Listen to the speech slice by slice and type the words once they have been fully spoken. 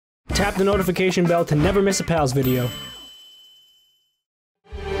Tap the notification bell to never miss a Pals video.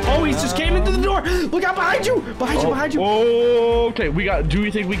 Oh, he just came into the door. Look out behind you. Behind you. Oh, okay. Do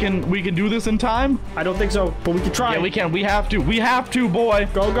you think we can do this in time? I don't think so, but we can try. Yeah, we can. We have to, boy.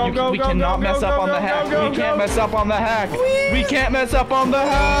 Go. We cannot mess up on the hack. We can't mess up on the hack. We can't mess up on the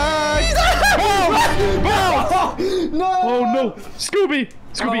hack. No. Oh no, Scooby,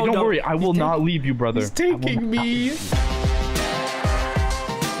 don't worry. I will not leave you, brother. He's taking me.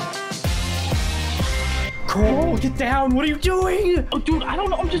 Corl, get down! What are you doing? Oh, dude, I don't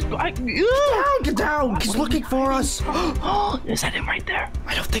know. I'm just. Get down! He's looking for us. Is that him right there?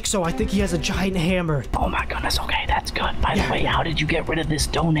 I don't think so. I think he has a giant hammer. Oh my goodness. Okay, that's good. By the way, how did you get rid of this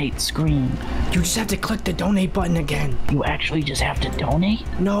donate screen? You just have to click the donate button again. You actually just have to donate?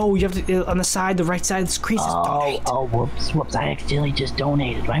 No, you have to on the side, the right side of the screen says donate. Oh, whoops! I accidentally just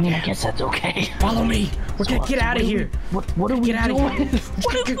donated. I mean, I guess that's okay. Follow me. We're gonna get out of here. What are we doing?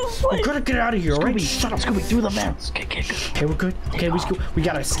 We're gonna get out of here, alright? Shut up, Scooby. Through the vents. Okay, good. Okay, we're good. Okay, we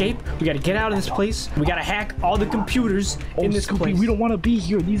gotta escape. We gotta get out of this place. We gotta hack all the computers in this place. We don't want to be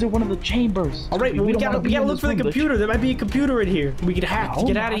here. These are one of the chambers. All right, well, we gotta look for the computer. There might be a computer in here. We could hack to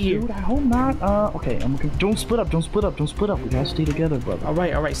get out of here. Dude, I hope not. Okay, don't split up. Don't split up. We gotta stay together, brother. All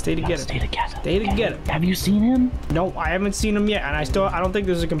right. Stay together. Stay together. Stay together. Have you seen him? No, I haven't seen him yet, and I don't think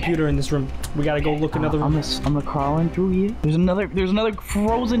there's a computer in this room. We gotta go look another room. I'm gonna crawling through here. There's another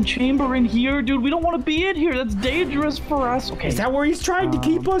frozen chamber in here, dude. We don't want to be in here. That's dangerous for us. Okay. Is that where he's trying to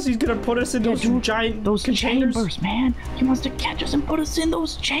keep us? He's gonna put us in those giant containers? Chambers, man. He wants to catch us and put us in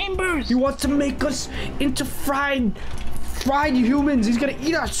those chambers. He wants to make us into fried humans. He's gonna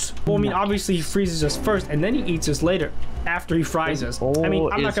eat us. Well, I mean, obviously he freezes us first, and then he eats us later. After he fries us. I mean,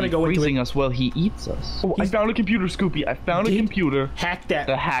 I'm not gonna go into it. Us? Well, he eats us. Oh, I found a computer, Scoopy. I found a computer. Hack that.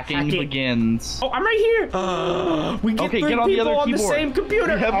 The hacking begins. Oh, I'm right here. We get 3 people on the same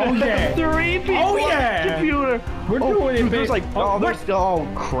computer. Oh yeah. 3 people. Oh yeah. Computer. We're doing it. There's like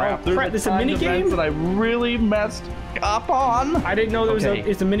crap. There's a mini game that I really messed up on. I didn't know there was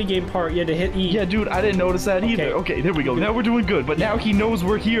it's a mini game part. You had to hit E. Yeah, dude, I didn't notice that either. Okay, there we go. Now we're doing good. But now he knows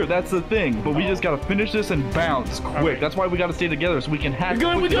we're here. That's the thing. But we just gotta finish this and bounce quick. That's why we gotta stay together so we can hack.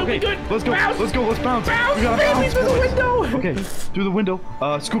 We're good. Let's go. Bounce. Let's bounce. We gotta bounce through the window. Okay, through the window.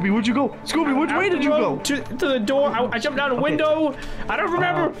 Scooby, where'd you go? Scooby, which way did you go? To the door. I jumped out a window. I don't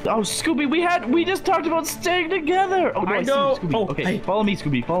remember. Scooby, we just talked about staying together. Oh, no, I know. Okay, follow me,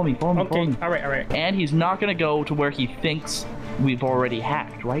 Scooby. Follow me. Okay, all right. And he's not gonna go to where he thinks we've already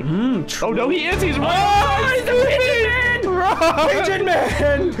hacked, right? True. Oh no, he is. He's right. He's the pigeon man. Pigeon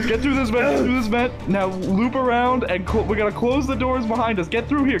man. Get through this vent. Now loop around and we gotta close the doors behind us. Get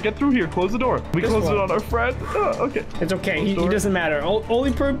through here. Close the door. We closed it on our friend. Okay. It's okay. He doesn't matter.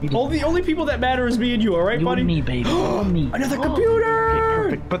 Only people that matter is me and you. All right, buddy? You and me, baby. Another computer. Okay,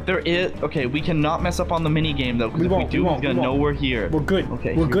 perfect. But there is. Okay, we cannot mess up on the mini game though, because if we do, he's gonna know we're here. We're good.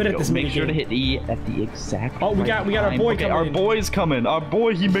 Okay. We're good at this mini game. Make sure to hit E at the exact. Oh, we got our boy coming. Our boy's coming. Our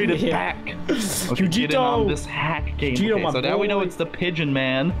boy, he made it back. Okay, get in on this hack game. Okay, so now we know it's the Pigeon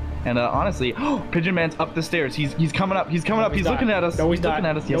Man. And honestly, Pigeon Man's up the stairs. He's coming up. He's looking at us. No, he's not.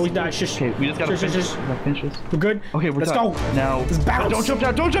 Yes. No, he's not. Shush. Okay, we just gotta finish this. We're good. Okay, let's go. Now, let's bounce. Don't jump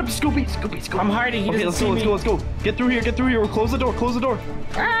down. Don't jump, Scooby. I'm hiding. He doesn't see me. Let's go. Get through here. We'll close the door.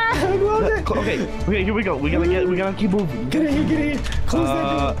 Okay, here we go. We gotta keep moving. Get in. Close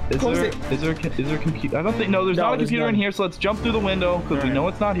that door. Is there a computer? I don't think. No, there's not a computer in here. So let's jump through the window because we know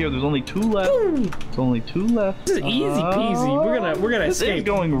it's not here. There's only 2 left. There's only 2 left. This is easy peasy. We're gonna escape. This is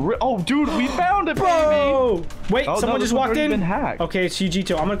going. Oh, dude, we found it, bro. baby. Wait, someone just walked in. Been hacked. Okay, it's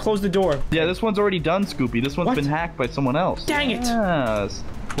CG2. I'm gonna close the door. Yeah, this one's already done, Scoopy. This one's been hacked by someone else. Dang it. Yes.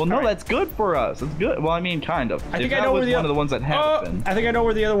 Well, no, that's good for us. It's good. Well, I mean, kind of. I think I know where one of the ones that have been. I think I know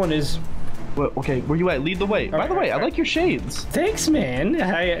where the other one is. Well, okay, where you at? Lead the way. By the way, I like your shades. Thanks, man.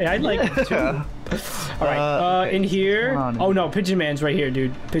 I like it too. All right, in here. Oh no, Pigeon Man's right here,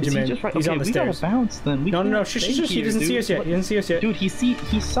 dude. Pigeon Man. He's on the stairs. We gotta bounce then. No. Shush. He doesn't see us yet. Dude, he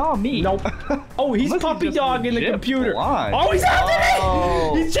saw me. Nope. Oh, he's puppy dog in the computer. Oh, he's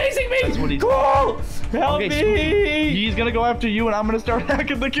after me. He's chasing me. That's what he's Corl, help me. He's gonna go after you, and I'm gonna start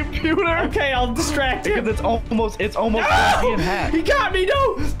hacking the computer. Okay, I'll distract him. Because it's almost being hacked. He got me.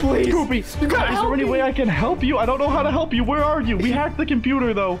 No, please. Scoopy, you gotta help me. Is there any way I can help you? I don't know how to help you. Where are you? We hacked the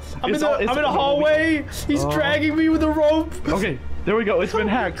computer though. I'm in a hallway. He's dragging me with a rope. Okay, There we go. It's been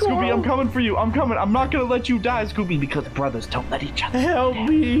hacked. Scooby, I'm coming for you. I'm coming. I'm not gonna let you die, Scooby, because brothers don't let each other help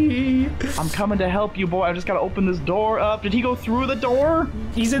me. I'm coming to help you, boy. I just gotta open this door up. Did he go through the door?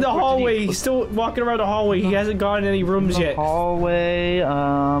 He's in the hallway. He's still walking around the hallway. He hasn't gone in any rooms yet. Hallway.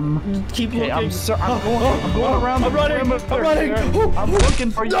 Keep looking. I'm going around. I'm running. I'm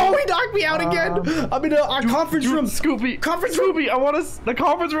looking for you. No, he knocked me out again. I'm in a conference room. Scooby. Scooby. I want us the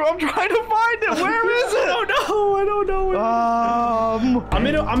conference room. I'm trying to find it. Where is it? I don't know.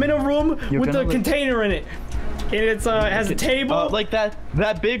 I'm in a room with a container in it. And it has a table. Like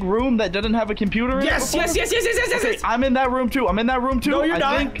that big room that doesn't have a computer in it? Yes. Okay, I'm in that room too. No, you're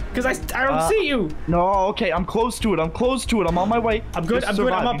not. Because I don't see you. No, okay, I'm close to it. I'm on my way. I'm good. I'm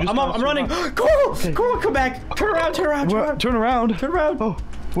running. Corl, come back. Turn around. Oh.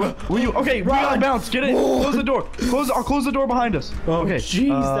 Were you okay? We gotta bounce. Get in. Close the door. I'll close the door behind us. Oh, okay. Jeez,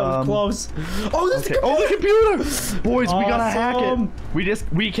 that was close. Oh, there's the computer. Oh, the computer. Boys, we gotta hack it.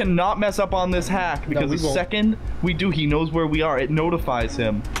 We cannot mess up on this hack because the second we do, he knows where we are. It notifies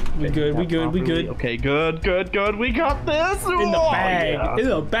him. We good. Okay, good. We got this. In the bag. Yeah. In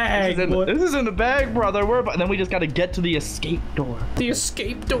the bag. This is in the bag, brother. Then we just gotta get to the escape door. The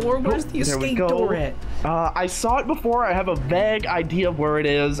escape door? Where's the escape door at? I saw it before. I have a vague idea of where it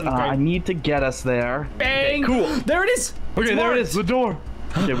is. Okay. I need to get us there. Bang! Okay, cool. There it is. Okay, there it is. The door.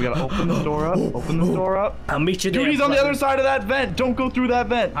 Okay, we gotta open this door up. I'll meet you there. Dude, he's on the other side of that vent. Don't go through that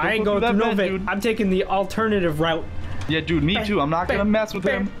vent. I ain't going through no vent. I'm taking the alternative route. Yeah, dude, me too. I'm not gonna mess with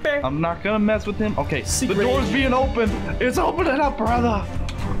him. Okay, the door's being opened. It's opening up, brother.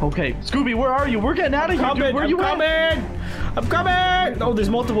 Okay, Scooby, where are you? We're getting out of here, dude. Where are you at? I'm coming! Oh, there's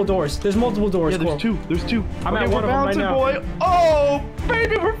multiple doors. Yeah, there's two. I'm at one of them right now. Boy. Oh,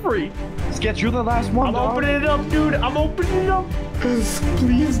 baby, we're free. Sketch, you're the last one, I'm opening it up, dude. I'm opening it up.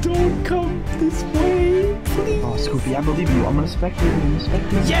 Please don't come this way. Please. Oh, Scooby, I believe you. I'm gonna spectate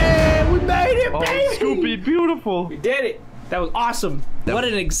you. Yeah, we made it, baby. Oh, Scooby, beautiful. We did it. That was awesome. What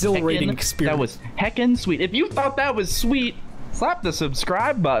an exhilarating experience. That was heckin' sweet. If you thought that was sweet, slap the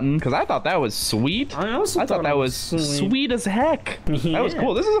subscribe button, because I thought that was sweet. I thought that was sweet as heck. Yeah. That was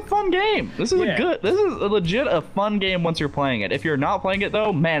cool. This is a fun game. This is a legit fun game once you're playing it. If you're not playing it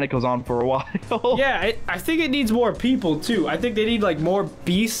though, man, it goes on for a while. Yeah, I think it needs more people too. I think they need like more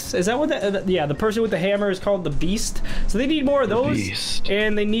beasts. Is that what yeah, the person with the hammer is called the beast. So they need more of those,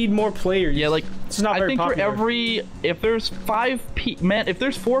 and they need more players. Yeah, like it's not very popular. For if there's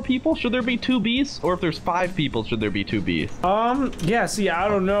 4 people, should there be 2 beasts? Or if there's 5 people, should there be 2 beasts? Yeah, see, I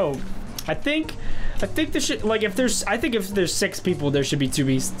don't know. I think there should, like, if there's 6 people, there should be 2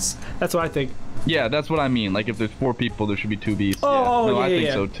 beasts. That's what I think. Yeah, that's what I mean. Like, if there's 4 people, there should be 2 beasts. I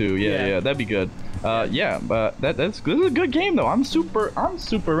think so too. Yeah, that'd be good. Yeah, but this is a good game though. I'm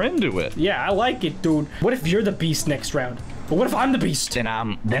super into it. Yeah, I like it, dude. What if you're the beast next round? But what if I'm the beast? Then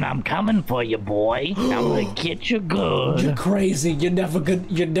I'm coming for you, boy. I'm gonna get you good. You're crazy. You're never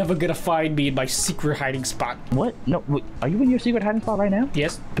gonna find me in my secret hiding spot. What? No, are you in your secret hiding spot right now?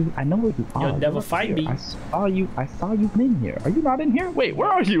 Yes. Dude, I know where you are. You'll never find me. I saw you in here. Are you not in here? Wait, where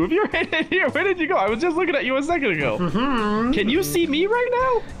are you? If you're in here, where did you go? I was just looking at you a second ago. Can you see me right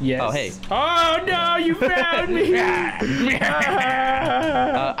now? Yes. Oh, hey. Oh no, you found me.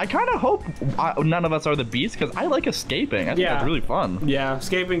 I kind of hope none of us are the beast because I like escaping. I think that's really fun. Yeah,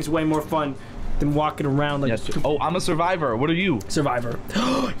 escaping's way more fun than walking around like. Oh, I'm a survivor. What are you? Survivor.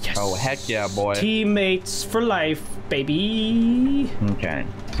 Yes. Oh, heck yeah, boy. Teammates for life, baby. Okay.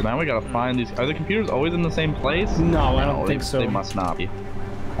 So now we gotta find these. Are the computers always in the same place? No, I don't think so. They must not be.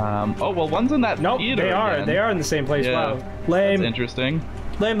 Oh, well, one's in that theater. They are. Again. They are in the same place. Yeah. Wow. Lame. That's interesting.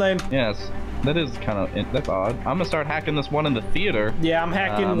 Lame. Yes. That is kind of, that's odd. I'm gonna start hacking this one in the theater. Yeah, I'm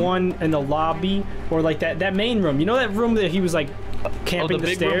hacking one in the lobby, or like that main room. You know that room that he was like camping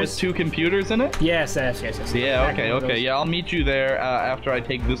the stairs? Room with 2 computers in it? Yes. Yeah, okay. Yeah, I'll meet you there after I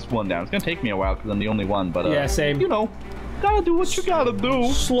take this one down. It's gonna take me a while because I'm the only one, but yeah, same. You know, gotta do what you gotta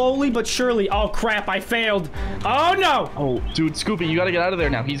do. Slowly but surely. Oh crap, I failed. Oh no. Oh, dude, Scoopy, you gotta get out of there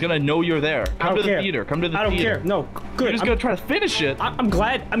now. He's gonna know you're there. Come to the theater. Come to the theater. I don't care. No, good. You're just gonna try to finish it. I'm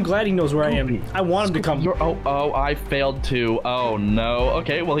glad he knows where I am. I want him to come. Oh, I failed too. Oh no.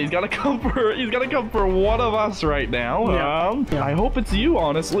 Okay, well he's gotta come for one of us right now. Yeah. I hope it's you,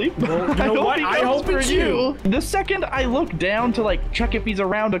 honestly. Well, you know what? I hope it's you. The second I look down to like check if he's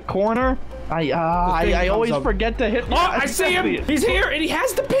around a corner, I always forget to hit. Oh, I see him. He's here, and he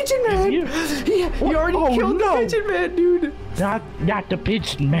has the pigeon man. He already killed the pigeon man, dude. Not the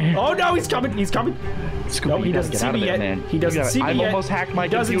pigeon man. Oh no, he's coming. Scooby, no, he doesn't see me yet. Man. He doesn't see me yet. I've almost hacked my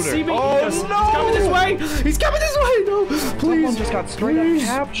computer. He doesn't see me. Oh, He's coming this way. He's coming this way. No, please. Someone just got straight up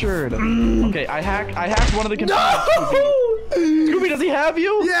captured. Okay, I hacked one of the computers. No! Scooby, does he have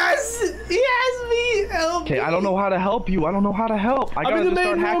you? Yes, he has me. Help Okay, me. I don't know how to help you. I don't know how to help. I gotta just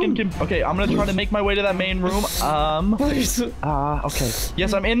start hacking. Okay, I'm gonna try to make my way to that main room. Please. Okay.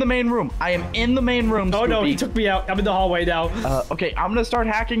 Yes, I'm in the main room. I am in the main room, Scooby. Oh no, he took me out. I'm in the hallway now. Okay, I'm gonna start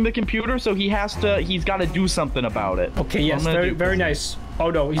hacking the computer, so he's gotta do something about it. Okay, yes, very nice. Oh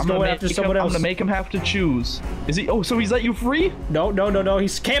no, he's going after someone else. I'm gonna make him have to choose. Is he? Oh, so he's let you free? No.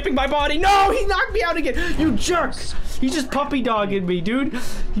 He's camping my body. No, he knocked me out again. You jerk. He's just puppy dogging me, dude.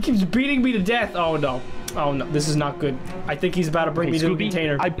 He keeps beating me to death. Oh no. Oh no, this is not good. I think he's about to bring me to the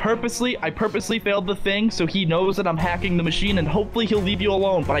container. I purposely failed the thing so he knows that I'm hacking the machine, and hopefully he'll leave you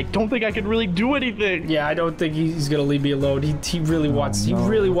alone. But I don't think I can really do anything. Yeah, I don't think he's gonna leave me alone. He really wants. He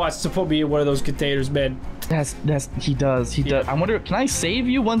really wants to put me in one of those containers, man. He does. I wonder, can I save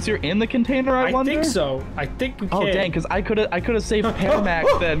you once you're in the container? I wonder. I think so. I think we can. Oh dang, because I could have saved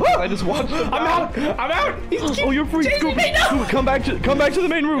Paramax then. Because I just watched him. I'm out. Oh, you're free, Scooby. No. Come back to the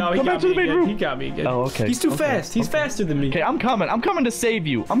main room. No, come back to the main room. He got me again. Oh, okay. He's too fast. He's faster than me. Okay, I'm coming. I'm coming to save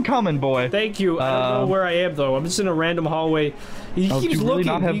you. I'm coming, boy. Thank you. I don't know where I am though. I'm just in a random hallway. He keeps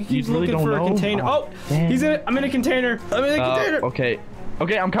looking. He keeps looking for a container. Oh, he's in it. I'm in a container.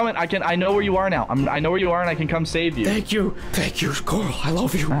 Okay, I'm coming. I know where you are now. I know where you are, and I can come save you. Thank you, Corl. I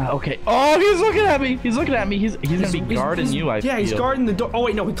love you. Okay. Oh, he's looking at me. He's gonna be guarding you. Yeah, he's guarding the door. Oh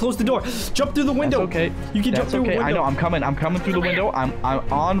wait, no, he closed the door. Jump through the window. That's okay. You can jump through the window. I know. I'm coming through the window. I'm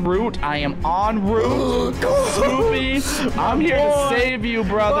en route. I am en route. Scooby, I'm here to save you,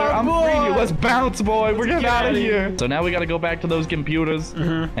 brother. I'm freeing you. Let's bounce, boy. We're getting out of here. So now we gotta go back to those computers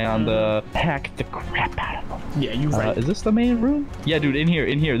and hack the crap out of them. Yeah, you're right. Is this the main room? Yeah, dude. In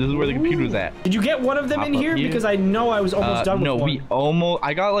here. This is where the computer's at. Did you get one of them in here? Because I know I was almost done with one. No,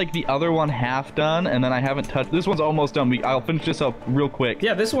 I got like the other one half done, and then I haven't touched. This one's almost done. I'll finish this up real quick.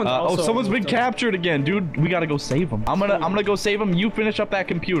 Yeah, this one's also. Oh, someone's been captured again, dude. We gotta go save him. I'm gonna go save him. You finish up that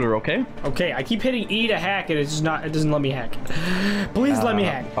computer, okay? Okay. I keep hitting E to hack, and it's just not. It doesn't let me hack. Please let me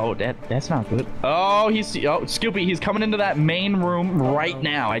hack. Oh, that's not good. Oh, Scoopy, he's coming into that main room right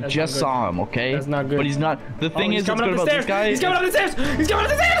now. I just saw him. Okay. That's not good. But he's not. The thing is, coming up the stairs. He's coming up the stairs. He's coming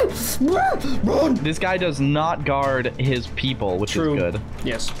up the stairs. Run! This guy does not guard his people, which is good.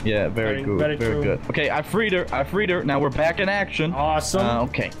 Yes. Yeah, very good. Very good. Okay, I freed her. Now we're back in action. Awesome.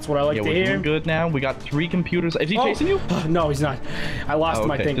 Okay. That's what I like to hear. We're doing good now. We got 3 computers. Is he chasing you? No, he's not. I lost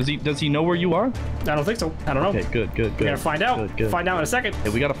my thing. Does he know where you are? I don't think so. I don't know. Okay, good. We gotta find out. Find out in a second.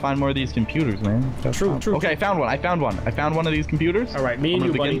 Yeah, we gotta find more of these computers, man. True. Okay, I found one. I found one of these computers. All right, me and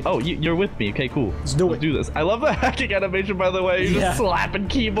you, buddy. Oh, you're with me. Okay, cool. Let's do this. I love the hacking animation, by the way. You're just slapping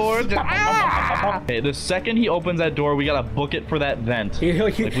keyboards. Okay, the second he opens that door, we gotta book it for that vent. He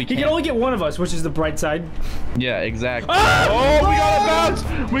can only get one of us, which is the bright side. Yeah, exactly. Oh, we gotta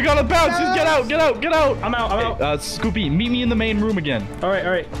bounce! We gotta bounce! Just get out! I'm out. Scoopy, meet me in the main room again. All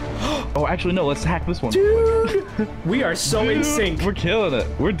right. Oh, actually, no. Let's hack this one. Dude, we are so in sync. We're killing it.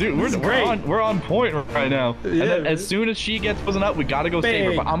 We're on point right now. Yeah. And then as soon as she gets frozen up, we gotta go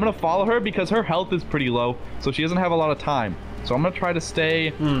save her. But I'm gonna follow her because her health is pretty low, so she doesn't have a lot of time. So I'm gonna try to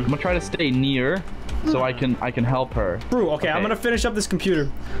stay. I'm gonna try to stay near, so I can help her. Brew. Okay, I'm gonna finish up this computer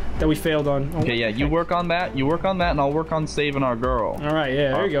that we failed on. Okay, yeah. You work on that. And I'll work on saving our girl. All right.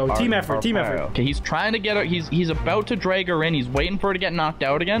 Yeah. There you go. Team effort. Okay, he's trying to get her. He's about to drag her in. He's waiting for her to get knocked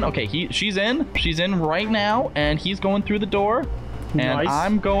out again. Okay, she's in. She's in right now, and he's going through the door. And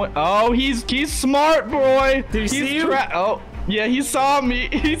I'm going. Oh, he's smart, boy. Did he see you? Oh. Yeah, he saw me.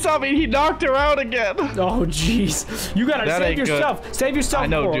 He knocked her out again. Oh, jeez. You gotta save yourself. Good. Save yourself. I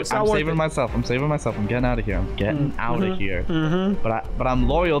know, dude. I'm saving myself. I'm getting out of here. I'm getting out of here. But I'm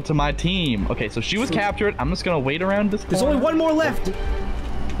loyal to my team. Okay, so she was captured. I'm just gonna wait around this corner. There's only one more left.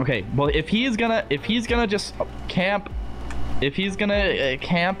 Okay. Well, if he's gonna just camp,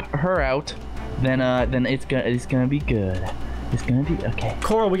 camp her out, then it's gonna be good. It's gonna be okay.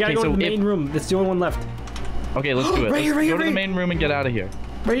 Corl, we gotta go to the main room. That's the only one left. Okay, let's do it. Let's go to the main room and get out of here.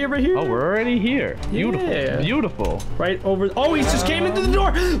 Right here. Oh, we're already here. Beautiful. Right over. Oh, he just came into the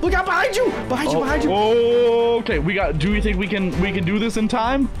door. Look out behind you. Behind you. Oh, okay. Do you think we can do this in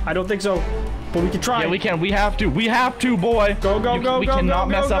time? I don't think so. But we can try. Yeah, we can. We have to, boy. Go. We cannot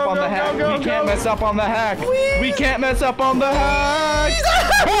mess up on the hack. We can't mess up on the hack. We can't mess up on the hack.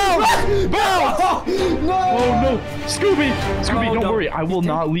 Bounce! No! Oh no, Scooby, don't worry. I will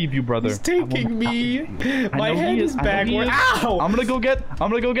not leave you, brother. He's taking me. My head is backward. Ow! I'm gonna go get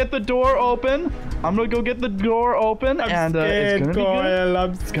the door open. And it's gonna be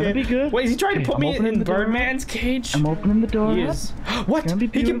good. It's gonna be good. Wait, is he trying to put me in Birdman's cage? I'm opening the door. He is. What? He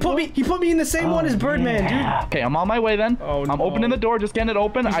put me in the same same one as Birdman, dude. Okay, I'm on my way then. Oh, I'm opening the door. Just getting it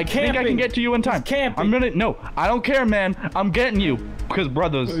open. I think I can get to you in time. No, I don't care, man. I'm getting you. Because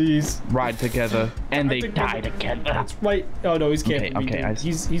brothers ride together and they die together. That's right. Oh no, he's camping. Okay,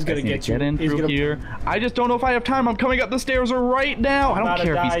 he's gonna get you. Get in through here. I just don't know if I have time. I'm coming up the stairs right now. I don't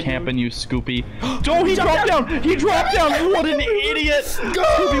care if he's camping you, Scoopy. Oh, he dropped down. He dropped down. What an idiot.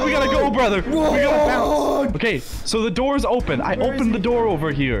 Scoopy, we gotta go, brother. We gotta bounce. Okay, so the door's open. I opened the door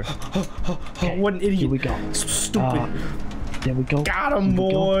over here. What an idiot. Here we go. Stupid. There we go. Got him,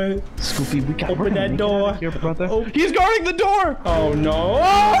 boy. Scoopy, we got open that door. Here, brother. Oh, he's guarding the door. Oh no.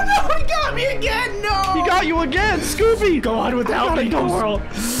 Oh no, he got me again. No. He got you again, Scoopy. Go on without me, Corl.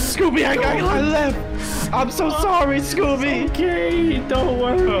 Scoopy, I left. I'm so sorry, Scooby. It's okay. Don't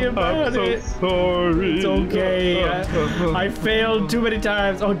worry about it. I'm so sorry. It's okay. I failed too many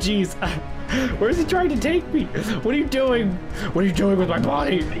times. Oh jeez. Where's he trying to take me? What are you doing? What are you doing with my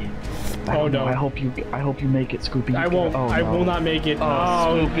body? Oh no! I hope you make it, Scoopy. I won't. I will not make it.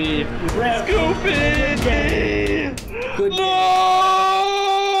 Oh, Scoopy! Scoopy! Good. No!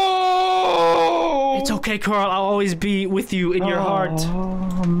 It's okay, Corl. I'll always be with you in your heart.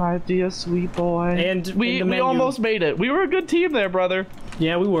 Oh, my dear sweet boy. And we almost made it. We were a good team there, brother.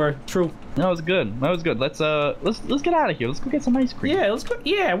 Yeah, we were. True. That was good. That was good. Let's get out of here. Let's go get some ice cream. Yeah, let's go.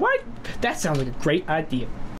 Yeah, what? That sounds like a great idea.